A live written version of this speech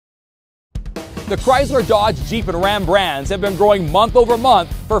The Chrysler, Dodge, Jeep, and Ram brands have been growing month over month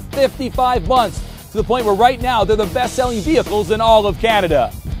for 55 months, to the point where right now they're the best-selling vehicles in all of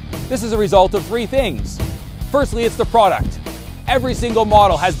Canada. This is a result of three things. Firstly, it's the product. Every single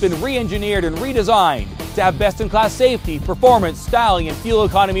model has been re-engineered and redesigned to have best-in-class safety, performance, styling, and fuel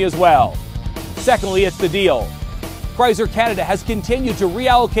economy as well. Secondly, it's the deal. Chrysler Canada has continued to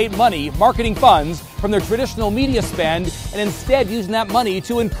reallocate money, marketing funds, from their traditional media spend and instead using that money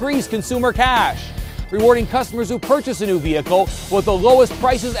to increase consumer cash, rewarding customers who purchase a new vehicle with the lowest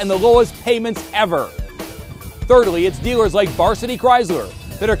prices and the lowest payments ever. Thirdly, it's dealers like Varsity Chrysler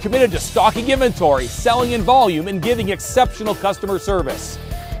that are committed to stocking inventory, selling in volume, and giving exceptional customer service.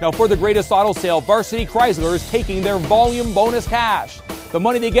 Now, for the greatest auto sale, Varsity Chrysler is taking their volume bonus cash, the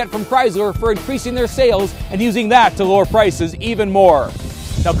money they get from Chrysler for increasing their sales, and using that to lower prices even more.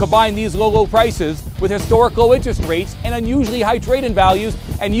 Now, combine these low prices with historic low interest rates and unusually high trade-in values,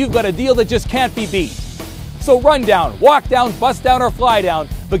 and you've got a deal that just can't be beat. So run down, walk down, bust down, or fly down,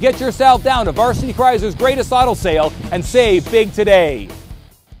 but get yourself down to Varsity Chrysler's greatest auto sale and save big today.